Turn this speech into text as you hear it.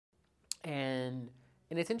And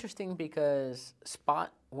it's interesting because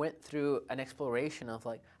Spot went through an exploration of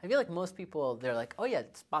like, I feel like most people, they're like, oh yeah,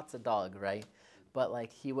 Spot's a dog, right? But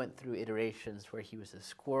like he went through iterations where he was a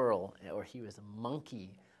squirrel, or he was a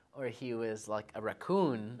monkey, or he was like a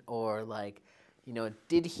raccoon, or like, you know,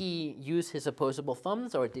 did he use his opposable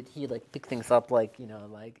thumbs, or did he like pick things up like, you know,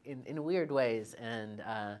 like in weird ways? And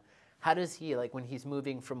how does he, like when he's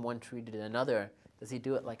moving from one tree to another, does he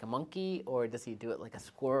do it like a monkey, or does he do it like a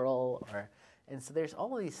squirrel? And so there's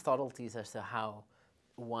all of these subtleties as to how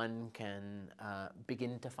one can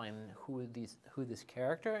begin to find who this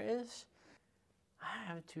character is. I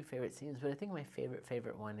have two favorite scenes, but I think my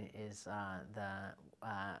favorite one is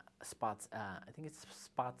Spot's. I think it's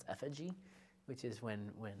Spot's effigy, which is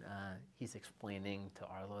when he's explaining to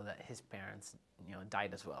Arlo that his parents, you know,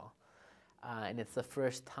 died as well, and it's the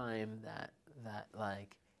first time that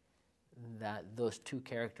those two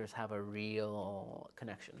characters have a real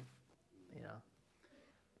connection, you know.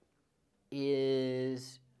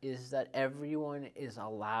 Is that everyone is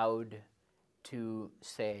allowed to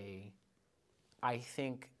say, I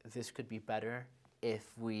think this could be better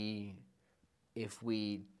if we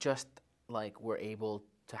just like were able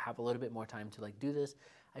to have a little bit more time to like do this.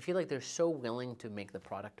 I feel like they're so willing to make the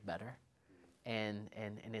product better, and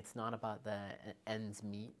it's not about the ends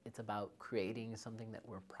meet. It's about creating something that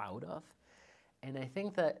we're proud of. And I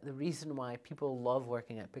think that the reason why people love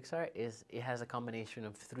working at Pixar is it has a combination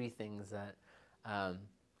of three things that I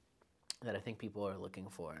think people are looking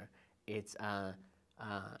for. It has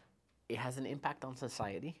an impact on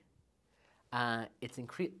society. It's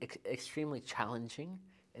extremely challenging,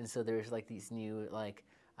 and so there's like these new like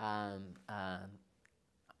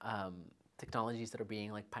technologies that are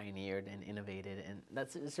being like pioneered and innovated, and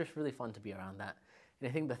it's just really fun to be around that. And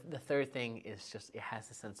I think the third thing is just it has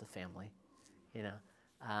a sense of family. You know,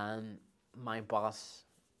 my boss,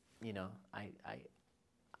 you know, I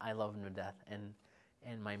love him to death, and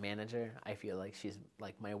my manager, I feel like she's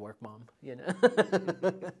like my work mom, you know.